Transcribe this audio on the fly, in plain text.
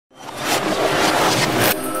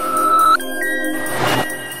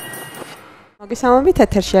მოგესალმებით,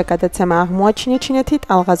 ეთერშია გადაცემა აღმოაჩინე ჩინეთი,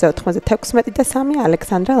 ტალღაზე 96 და 3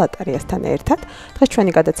 ალექსანდრა ლატარიასთან ერთად. დღეს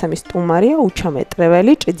ჩვენი გადაცემის სტუმარია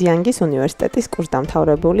მეტრეველი, ჭძიანგის უნივერსიტეტის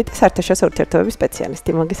კურსდამთავრებული და საერთაშორისო ურთიერთობების სპეციალისტი.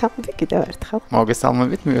 მოგესალმებით კიდევ ერთხელ.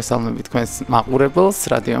 მოგესალმებით, მივესალმებით თქვენს მაყურებელს,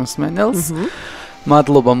 რადიო მსმენელს.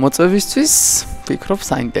 მადლობა მოწვევისთვის, ვფიქრობ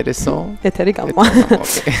საინტერესო ეთერი გამოვა.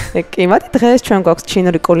 კი, მათ დღეს ჩვენ გვაქვს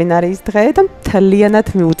ჩინური კულინარიის დღე და მთლიანად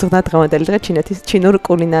მიუძღვნა დღევანდელი დღე ჩინეთის ჩინურ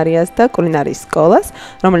კულინარიას და კულინარიის სკოლას,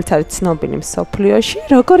 რომელიც არის ცნობილი მსოფლიოში.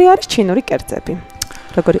 როგორი არის ჩინური კერძები?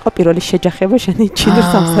 როგორი იყო პირველი შეჯახება შენი ჩინურ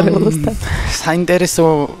სამზარეულოსთან? საინტერესო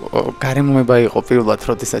გარემოება იყო პირველად,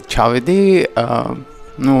 როდესაც ჩავედი.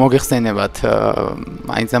 მოგეხსენებათ,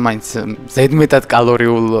 მაინც ზედმეტად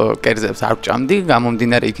კალორიულ კერძებს არ ვჭამდი,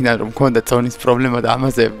 გამომდინარე იქიდან, რომ მქონდა წონის პრობლემა და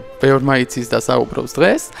ამაზე ბევრმა იცის და საუბრობს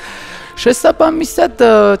დღეს. შესაბამისად,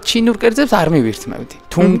 ჩინურ კერძებს არ მივირთმევდი.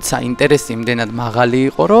 თუმცა ინტერესი იმდენად მაღალი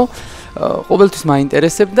იყო, რომ ყოველთვის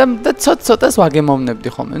მაინტერესებდა და ცოტ-ცოტას ვაგემოვნებდი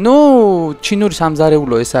ხოლმე. ჩინური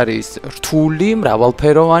სამზარეულო ეს არის რთული,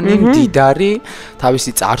 მრავალფეროვანი, მდიდარი,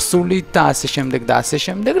 თავისი წარსულით და ასე შემდეგ და ასე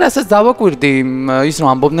შემდეგ. რასაც დავაკვირდი, ის რომ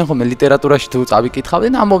ამბობდნენ ხოლმე ლიტერატურაში თუ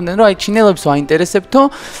წავიკითხავდნენ, ამბობდნენ რომ აი ჩინელებს ვაინტერესებთო,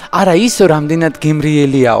 არა ის რამდენად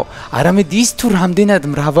გემრიელიაო, არამედ ის თუ რამდენად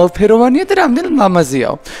მრავალფეროვანია და რამდენად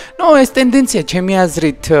ლამაზიაო. ეს ტენდენცია ჩემი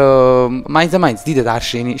აზრით მაინც დიდად არ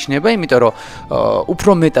შეინიშნება, იმიტომ რომ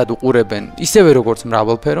უფრო მეტად უყურებენ ისევე როგორც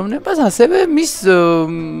მრავალფეროვნებას, ასევე მის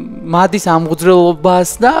მადის ამღუძრელობას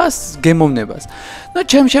და გემოვნებას.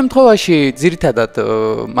 ჩემ შემთხვევაში ძირითადად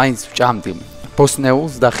მაინც ვჭამდი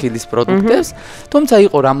ბოსნეულს და ხილის პროდუქტებს, თუმცა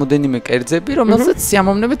იყო რამოდენიმე კერძები, რომელსაც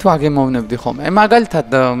სიამოვნებით ვაგემოვნებდი ხოლმე. მაგალითად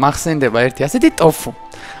მახსენდება ერთი ასეთი ტოფუ.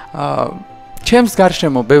 ჩემს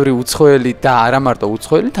გარშემო ბევრი უცხოელი და არა მარტო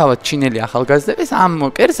უცხოელი, თავად ჩინელი ახალგაზრდები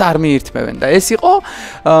ამ კერძს არ მიირთმევენ და ეს იყო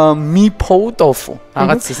მიფოუ ტოფუ.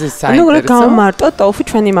 რაღაც ესე საინტერესო. გამარტო ტოფუ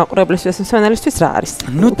ჩვენი მაყურებლისთვის მსმენელისთვის რა არის?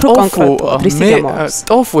 უფრო კონკრეტულად რისი გამოაქვს?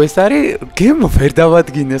 ტოფუ ეს არის გემო ვერ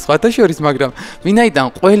დავადგინე სხვათა შორის, მაგრამ ვინაიდან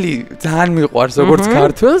ყველი ძალიან მიყვარს როგორც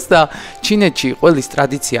ქართველს და ჩინეთში ყველის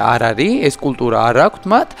ტრადიცია არ არის, ეს კულტურა არ აქვს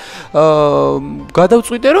მათ,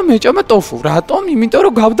 გადავწყვიტე რომ მეჭამა ტოფუ. რატომ? იმიტომ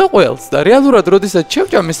რომ გავდა ყველს და რეალურად როდესაც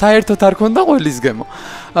შევჭამე, საერთოდ არ ქონდა ყველის გემო.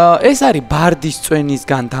 ეს არის ბარდის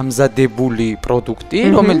წვენისგან დამზადებული პროდუქტი,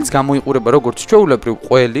 რომელიც გამოიყურება როგორც ჩვეულებრივ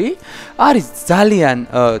ყველი, არის ძალიან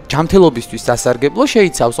ჯანმრთელობისთვის სასარგებლო,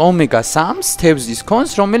 შეიცავს ომეგა-3-ს, თევზის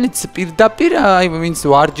კონს, რომელიც პირდაპირ ვინც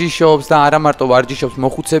ვარჯიშობს და არა მარტო ვარჯიშობს,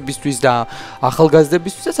 მოხუცებისთვის და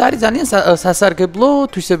ახალგაზრდებისთვისაც არის ძალიან სასარგებლო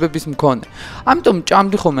თვისებების მქონე. ამიტომ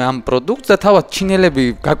ჭამდი ხოლმე ამ პროდუქტს და თავად ჩინელები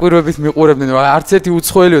გაკვირვებით მიყურებდნენ, რომ არც ერთი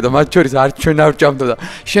უცხოელიო და მათ შორის არც ჩვენ არ ჭამდა და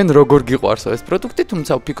შენ როგორ გიყვარსო ეს პროდუქტი,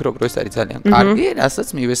 თუმცა ვფიქრობ, რომ ეს არის ძალიან კარგი, რასაც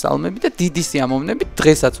მივესალმები და დიდი სიამოვნებით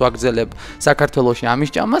დღესაც ვაგრძელებ საქართველოში ამის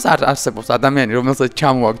ჭამას. არსებობს ადამიანი, რომელსაც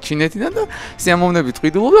ჩამოაქვს ჩინეთიდან და სიამოვნებით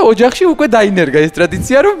ვყიდულობ და ოჯახში უკვე დაინერგა ეს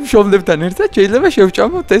ტრადიცია, რომ მშობლებთან ერთად შეიძლება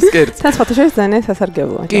შევჭამოთ ეს კერძი. თან სხვათა შორის ძალიან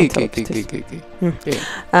სასარგებლოა. კი.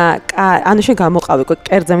 ანუ შენ გამოყავი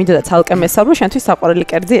კერძზე მინდოდა ცალკე მესაუბრე, შენთვის საყვარელი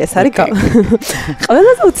კერძი ეს არის.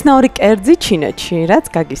 ყველაზე უცნაური კერძი ჩინეთში, რაც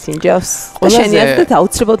გაგისინჯავს. შენი აზრით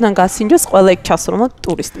აუცილებლად გასინჯოს ყველა იქ ჩასულმა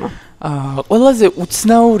ტურისტმა. ყველაზე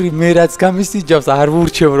უცნაური მე რაც გამისინჯავს, არ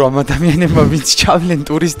ვურჩევ რომ ადამიანებმა ვინც ჩავლენ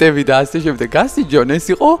ტურისტები და ასე შემდეგ გასინჯონ, ეს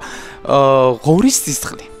იყო ღორის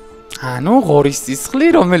სისხლი. ღორის სისხლი,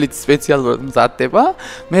 რომელიც სპეციალურად მზადდება,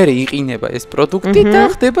 მერე იყინება ეს პროდუქტი და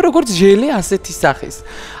ხდება როგორც ჟელი ასეთი სახის.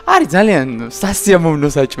 არის ძალიან სასიამოვნო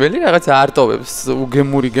საჭმელი, რაღაცა არტოვებს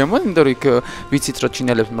უგემური გემო, იმიტომ რომ იქ ვიცით რომ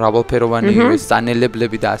ჩინელებს მრავალფეროვანი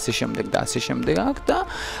სანელებლები და ასე შემდეგ და ასე შემდეგ აქვს და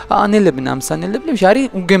ანელებენ ამ სანელებლებში არის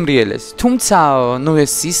უგემრიელესი. თუმცა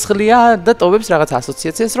ეს სისხლია და ტოვებს რაღაც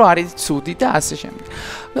ასოციაციას, რომ არის ცუდი და ასე შემდეგ.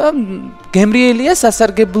 გემრიელია,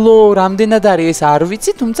 სასარგებლო რამდენად არის ეს არ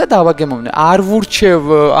ვიცი, თუმცა დავაგემოვნე. არ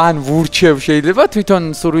ვურჩევ შეიძლება თვითონ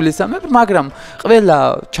სურვილისამებრ, მაგრამ ყველა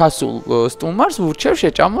ჩასულ სტუმარს ვურჩევ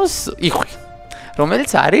შეჭამოს იხვი,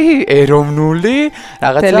 რომელიც არის ეროვნული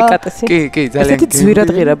რაღაცა დელიკატესი. კი, ძალიან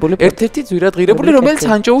ერთ-ერთი ძვირად ღირებული, რომელიც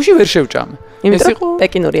ჰანჭოუში ვერ შევჭამე. ეს იყო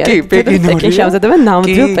პეკინური არის. პეკინში ამზადებენ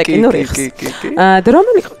ნამდვილ პეკინურ იხს. და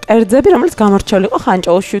რომელი კერძები, რომელიც გამორჩეული იყო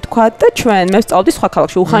ხანჭოუში თქვა და ჩვენ მე ვსწავლდი სხვა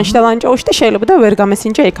ქალაქში, უხანში და ლანჭოუში და შეიძლება და ვერ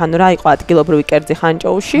გამესინჯა იქ, რა იყო ადგილობრივი კერძი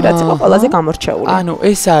ხანჭოუში, რაც იყო ყველაზე გამორჩეული.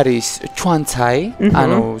 ეს არის ჩუანცაი,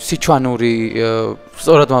 სიჩუანური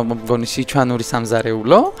სწორად მგონი სიჩუანური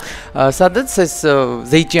სამზარეულო, სადაც ეს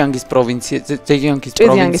ჯძიანგის პროვინცია,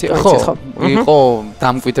 იყო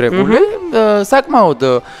დამკვიდრებული, საკმაოდ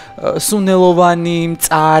სუნელოვანი,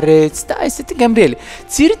 მწარეც და ესეთი გემრიელი.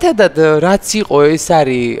 ძირითადად რაც იყო ეს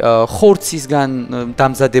არის ხორცისგან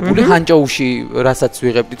დამზადებული, ხანჭოუში რასაც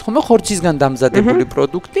ვიღებდით ხოლმე, ხორცისგან დამზადებული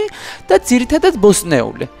პროდუქტი და ძირითადად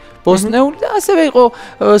ბოსტნეული. ბოსტნეული და ასევე იყო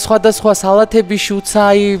სხვადასხვა სალათები,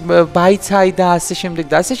 შუცაი, ბაიცაი და ასე შემდეგ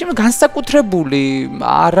და ასე შემდეგ განსაკუთრებული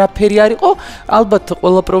არაფერი არ იყო. ალბათ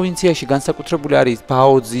ყველა პროვინციაში განსაკუთრებული არის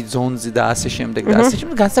ბაოძი, ძონძი და ასე შემდეგ და ასე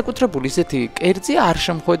შემდეგ. განსაკუთრებული ისეთი კერძი არ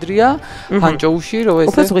შემხვედრია ხანჭოუში, რომ ესე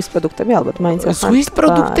უფრო ზღვის პროდუქტები ალბათ მაინც ახლა. ზღვის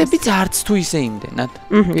პროდუქტებიც არც თუ ისე იმდენად.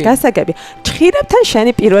 გასაგები. ჭხირებთან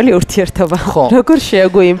შენი პირველი ურთიერთობა. როგორ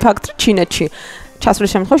შეაგვი იმ ფაქტს, რომ ჩინეთში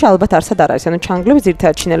ჩასვლის შემთხვევაში ალბათ არსად არ არის, ანუ ჩანგლები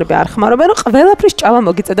ძირითადად ჩინელები არ ხმარობენ, რომ ყველაფრის ჭამა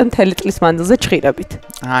მოგიწედა მთელი წლის მანძილზე ჭხირებით.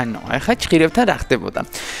 ანუ, ეხლა ჭხირებთან რა ხდებოდა?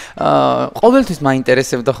 ყოველთვის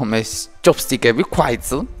მაინტერესებდა ხომ ეს ჭოპსტიკები,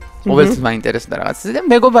 ქვაიცლ. ყოველთვის მაინტერესდა რაღაცა და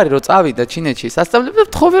მეგობარი რო წავიდა ჩინეთში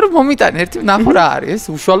სასწავლებლად, ვთხოვე რომ მომიტანე ერთი ნახო რა არის ეს,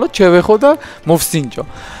 უშუალოდ შევეხო და მოვსინჯო.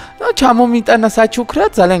 და ჩამომიტანა საჩუქრა,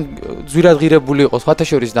 ძალიან ძვირადღირებული იყო სხვათა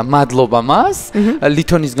შორის და მადლობა მას.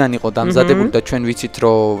 ლითონისგან იყო დამზადებული და ჩვენ ვიცით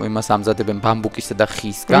რომ იმას ამზადებენ ბამბუკისა და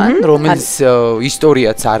ხისგან, რომელიც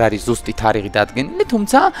ისტორიაც არ არის ზუსტი თარიღი დადგენილი,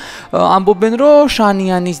 თუმცა ამბობენ რომ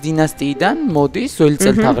შანიანის დინასტიიდან მოდის ძველი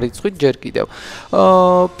წელთაღრიცხვით ჯერ კიდევ.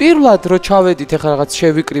 პირველად რო ჩავედით ეხლა რაღაც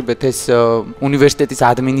შევიკრიბეთ ეს უნივერსიტეტის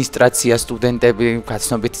ადმინისტრაცია, სტუდენტები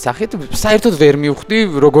გაცნობითი სახით, საერთოდ ვერ მივხვდი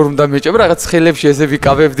როგორ უნდა მეჭება, რაღაც ხელებში ესე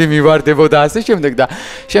ვიკავებდი მივარდებოდა ასე შემდეგ და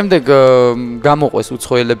შემდეგ გამოყვეს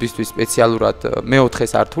უცხოელებისთვის სპეციალურად მეოთხე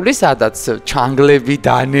სართული, სადაც ჩანგლები,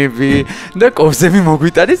 დანები და კოვზები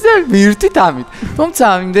მოგვიტანეს და მივირთით ამით. თუმცა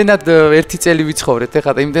იმდენად ერთი წელი ვიცხოვრეთ,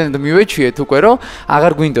 ეხლა და იმდენად მივეჩვიეთ უკვე რომ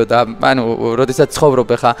აღარ გვინდოდა, ანუ როდესაც ცხოვრობ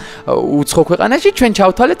ეხლა უცხო ქვეყანაში, ჩვენ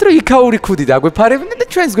ჩავთვალეთ რომ იქაური ქუდი დაგვეფარებინეთ და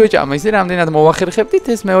ჩვენს გვეჭამა, ისე რამდენად მოვახერხებდით,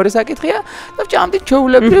 ეს მეორე საკითხია და ვჭამდით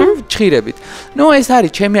ჩვეულებრივ ჭხირებით. ნუ ეს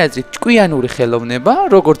არის ჩემი აზრით ჭკვიანური ხელოვნება,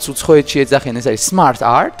 როგორც უცხოეთში ეძახიან, ეს არის smart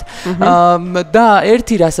art და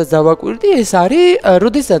ერთი რასაც დავაკვირდი, ეს არის,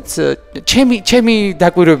 როდესაც ჩემი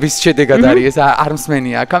დაკვირვების შედეგად არის ეს არ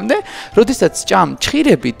მსმენია აქამდე, როდესაც ჭამ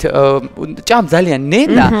ჭხირებით, ჭამ ძალიან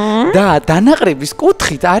ნელა და დანაყრების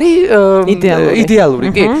კუთხით არის იდეალური,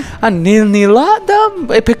 კი. ან ნელ-ნელა და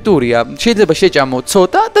ეფექტურია. შეიძლება შეჭამო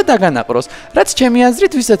ცოტა და დაგანაყროს. რაც ჩემი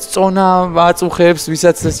აზრით, ვისაც წონა აწუხებს,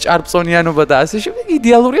 ვისაც ჭარბწონიანობა და ასე შემდეგ,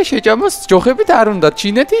 იდეალურია შეჭამოს ჯოხებით, არ უნდა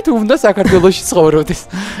ჩინეთი, თუ უნდა საქართველოში ცხოვრობდეს.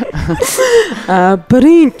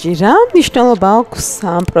 ბრინჯი რა მნიშვნელობა აქვს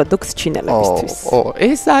ამ პროდუქტს ჩინელებისთვის?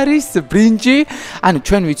 ეს არის ბრინჯი, ანუ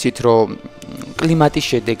ჩვენ ვიცით რომ კლიმატის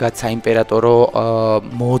შედეგად, საიმპერატორო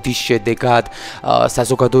მოდის შედეგად,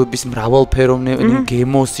 საზოგადოების მრავალფეროვნების,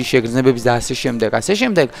 გემოსის შეგრძნებების და ასე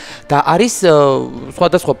შემდეგ და არის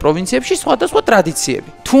სხვადასხვა პროვინციებში სხვადასხვა ტრადიციები.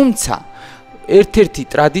 თუმცა ერთ-ერთი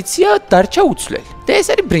ტრადიცია დარჩა უცვლელი. და ეს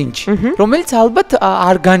არის ბრინჯი, რომელიც ალბათ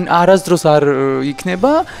არასდროს არ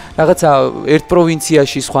იქნება რაღაცა ერთ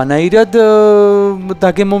პროვინციაში სხვანაირად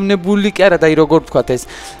დაგემოვნებული, კი არა, და როგორ ვთქვათ ეს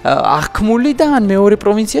აღქმული და ან მეორე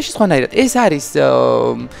პროვინციაში სხვანაირად. ეს არის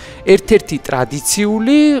ერთ-ერთი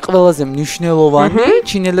ტრადიციული, ყველაზე მნიშვნელოვანი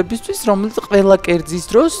ჩინელებისთვის, რომელიც ყველა კერძის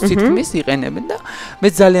დროს თითქმის იყენებენ და მე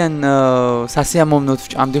ძალიან სასიამოვნოდ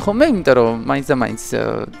ვჭამდი ხოლმე, იმიტომ რომ მაინც და მაინც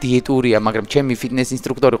დიეტურია, მაგრამ ჩემი ფიტნეს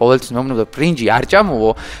ინსტრუქტორი ყოველთვის მეუბნება ბრინჯი არ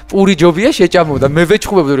ჭამოვო, პური ჯობია შეჭამო და მე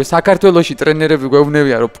ვეჩხუბებდი რომ საქართველოში ტრენერები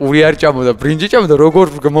გვეუბნებიან რომ პური არ ჭამო და ბრინჯი ჭამო და როგორ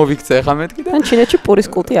მოვიქცე ახლა მეთქი და ან ჩინეთში პურის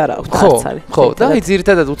კულტი არ აქვს, არც არის. ხო, და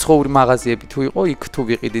ძირითადად უცხოური მაღაზიები თუ იყო, იქ თუ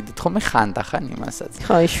ვიყიდით ხოლმე ხანდახან იმასაც.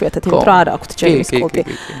 ხო, იშვიათად, იმიტომ რომ არ აქვს ჯერის კულტი.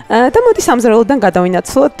 და მოდი სამზარეულოდან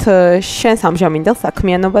გადავინაცვლოთ შენს ამჟამინდელ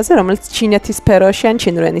საქმიანობაზე, რომელიც ჩინეთის სფეროში ან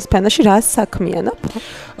ჩინურენის სფეროში რა საქმიანობ?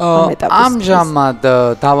 ამჟამად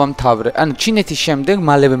დავამთავრე, ანუ ჩინეთის შემდეგ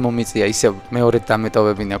მალევე მომიწია ისევ მეორე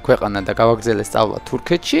დამეტოვებინა ქვეყანა და გავაგრძელე სწავლა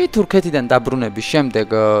თურქეთში. თურქეთიდან დაბრუნების შემდეგ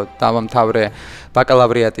დავამთავრე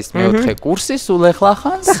ბაკალავრიატის მეოთხე კურსი სულ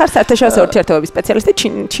ეხლახან. და ხარ საერთაშორისო ურთიერთობების სპეციალისტი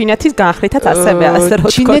ჩინეთის განხრითაც ასევე ასე რო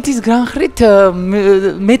ვთქვა. ჩინეთის განხრით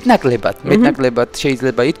მეტნაკლებად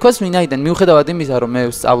შეიძლება ითქვას, ვინაიდან მიუხედავად იმისა, რომ მე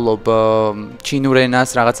ვსწავლობ ჩინურ ენას,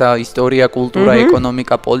 რაღაცა ისტორია, კულტურა,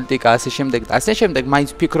 ეკონომიკა, პოლიტიკა, ასე შემდეგ, მაინც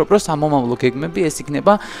ვფიქრობ, რომ სამომავლო გეგმები ეს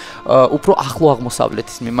იქნება უფრო ახლო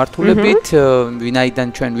აღმოსავლეთის მიმართულებით, ვინაიდან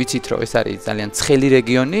ჩვენ ვიცით, რომ ეს არის ძალიან ცხელი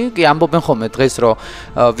რეგიონი. კი ამბობენ ხოლმე დღეს, რომ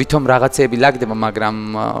ვითომ რაღაცეები ლაგდება, მაგრამ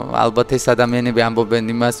ალბათ ეს ადამიანები ამბობენ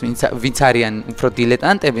იმას, ვინც არიან უფრო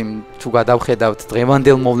დილეტანტები, თუ გადავხედავთ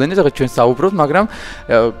დღევანდელ მოვლენებს, რაღაც ჩვენ საუბრობთ, მაგრამ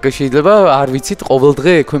შეიძლება არ ვიცით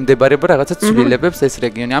ყოველდღე ექვემდებარება რაღაცა ცვლილებებს ეს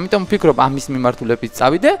რეგიონი. ამიტომ ვფიქრობ ამის მიმართულებით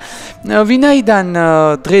წავიდე. ვინაიდან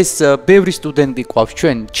დღეს ბევრი სტუდენტი ყავს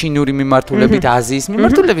ჩვენ ჩინური მიმართულებით, აზიის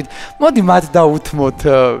მიმართულებით, მოდი მათ დაუთმოთ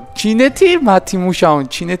ჩინეთი, მათ იმუშაონ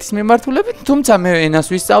ჩინეთის მიმართულებით, თუმცა მე ენას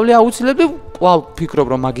ვისწავლე აუცილებლად, კვლავ ვფიქრობ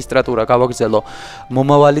რომ მაგისტრატურა გავაგრძელო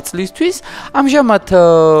მომავალი წლისთვის. ამჟამად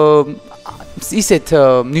ისეთ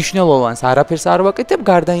მნიშვნელოვანს არაფერს არ ვაკეთებ,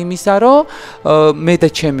 გარდა იმისა, რომ მე და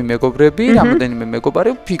ჩემი მეგობრები, რამოდენიმე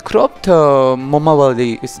მეგობარი ვფიქრობთ მომავალი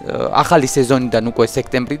ახალი სეზონიდან უკვე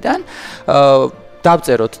სექტემბრიდან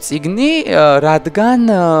დავწეროთ წიგნი, რადგან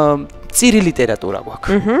წირი ლიტერატურა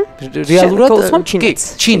გვაქვს. რეალურად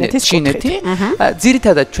ჩინეთი.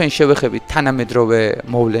 ძირითადად ჩვენ შევეხებით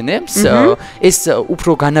თანამედროვე მოვლენებს. ეს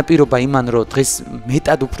უფრო განაპირობა იმან, რომ დღეს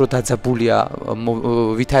მეტად უფრო დაძაბულია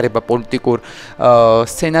ვითარება პოლიტიკურ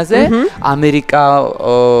სცენაზე. ამერიკა,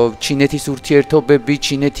 ჩინეთის ურთიერთობები,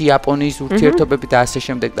 ჩინეთი-იაპონიის ურთიერთობები და ასე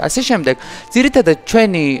შემდეგ და ასე შემდეგ. ძირითადად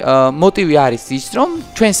ჩვენი მოტივი არის ის, რომ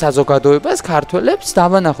ჩვენ საზოგადოებას ქართველებს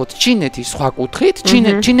დავანახოთ ჩინეთის სხვა კუთხით,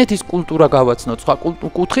 ჩინეთის კულტურა გავაცნოთ სხვა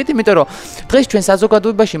კუთხით, იმიტომ რომ დღეს ჩვენ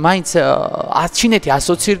საზოგადოებაში მაინც ჩინეთი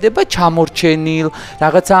ასოცირდება ჩამორჩენილ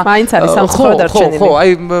რაღაცა მაინც არის სამწუხაროდ დარჩენილი. ხო, აი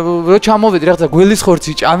რო ჩამოვედი რაღაცა გველის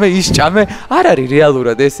ხორცი ჭამე, ის ჭამე, არ არის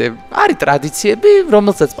რეალურად ესე. არის ტრადიციები,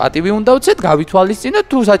 რომელსაც პატივი უნდა უცეთ, გავითვალისწინოთ,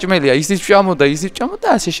 თუ საჭმელია ისიც ჭამო და ისიც ჭამო და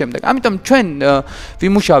ასე შემდეგ. ამიტომ ჩვენ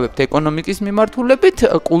ვიმუშავებთ ეკონომიკის მიმართულებით,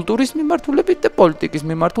 კულტურის მიმართულებით და პოლიტიკის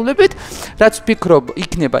მიმართულებით, რაც ვფიქრობ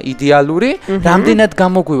იქნება იდეალური, რამდენად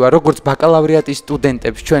გამოგვივა როგორც ბაკალავრიატის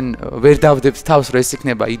სტუდენტებს ჩვენ ვერ დავდებთ თავს, რომ ეს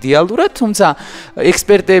იქნება იდეალურად, თუმცა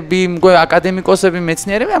ექსპერტები, აკადემიკოსები,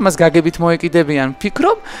 მეცნიერები ამას გაგებით მოეკიდებიან,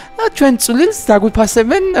 ვფიქრობ და ჩვენ წვლილს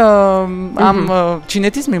დაგვიფასებენ ამ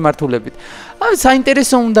ჩინეთის მიმართულებით.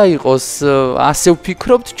 საინტერესო უნდა იყოს, ასე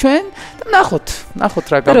ვფიქრობთ ჩვენ და ნახოთ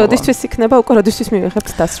რა გამოვა. როდისთვის იქნება უკვე როდისთვის მივიღებთ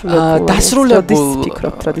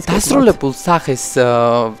დასრულებულ სახეს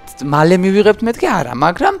მალე მივიღებთ მეთქი არა,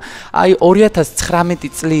 მაგრამ აი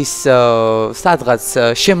 2019 წლის სადღაც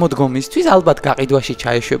შემოდგომისთვის ალბათ გაყიდვაში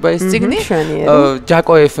ჩაეშვება ეს წიგნი.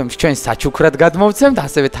 JAKO FM-ს ჩვენ საჩუქრად გადმოვცემთ,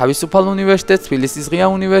 ასევე თავისუფალ უნივერსიტეტს, თბილისის ღია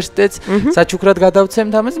უნივერსიტეტს საჩუქრად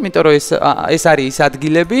გადავცემთ ამას, იმიტომ რომ ეს არის ის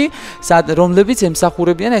ადგილები, რომლებიც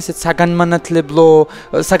ემსახურებიან ესეთ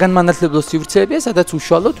საგანმანათლებლო სივრცეებია, სადაც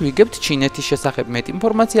უშუალოდ ვიგებთ ჩინეთის შესახებ მეტ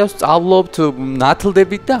ინფორმაციას, სწავლობთ,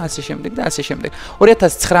 ნათლდებით და ასე შემდეგ და ასე შემდეგ.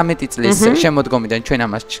 2019 წლის შემოდგომიდან ჩვენ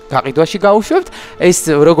ამას გაყიდვაში გავუშვებთ. ეს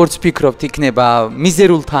როგორც ვფიქრობთ, იქნება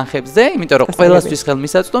მიზერულ თანხებზე, იმიტომ რომ ყველასთვის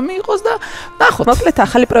ხელმისაწვდომი იყოს და ნახოთ. მოკლედ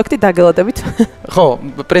ახალი პროექტი დაგელოდებით. ხო,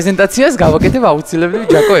 პრეზენტაციას გავაკეთებ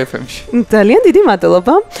აუცილებლად JAKO FM-ში. ძალიან დიდი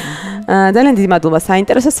მადლობა. ძალიან დიდი მადლობა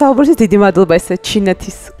საინტერესო საუბრისთვის, დიდი მადლობა ეს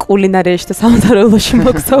ჩინეთის კულინარიაში და სამზარეულოში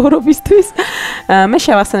მოგზაურობისთვის. მე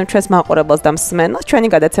შევახსენებ ჩვენს მაყურებელს და მსმენელს, ჩვენი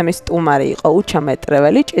გადაცემის სტუმარი იყო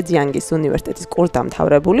მეტრეველი, ჭძიანგის უნივერსიტეტის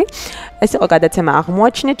კურსდამთავრებული. ეს იყო გადაცემა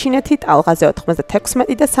აღმოაჩინე ჩინეთი, ტალღაზე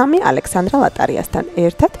 96 და 3 ალექსანდრა ლატარიასთან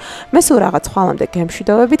ერთად. მე სულ რაღაც ხვალამდე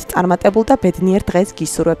გემშვიდობებით წარმატებულ და ბედნიერ დღეს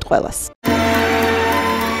გისურვებთ ყველას.